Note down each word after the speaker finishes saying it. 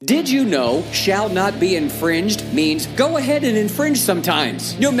Did you know shall not be infringed means go ahead and infringe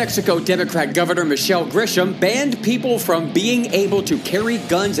sometimes? New Mexico Democrat Governor Michelle Grisham banned people from being able to carry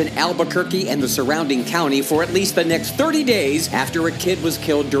guns in Albuquerque and the surrounding county for at least the next 30 days after a kid was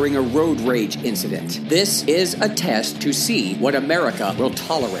killed during a road rage incident. This is a test to see what America will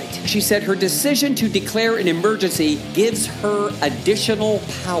tolerate. She said her decision to declare an emergency gives her additional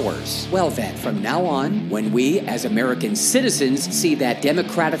powers. Well then, from now on, when we as American citizens see that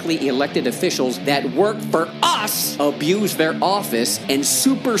democratically elected officials that work for us abuse their office and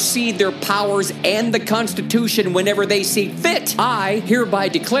supersede their powers and the Constitution whenever they see fit, I hereby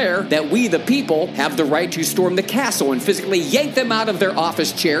declare that we the people have the right to storm the castle and physically yank them out of their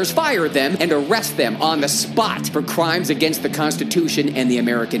office chairs, fire them, and arrest them on the spot for crimes against the Constitution and the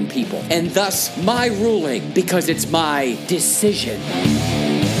American people. And thus, my ruling, because it's my decision.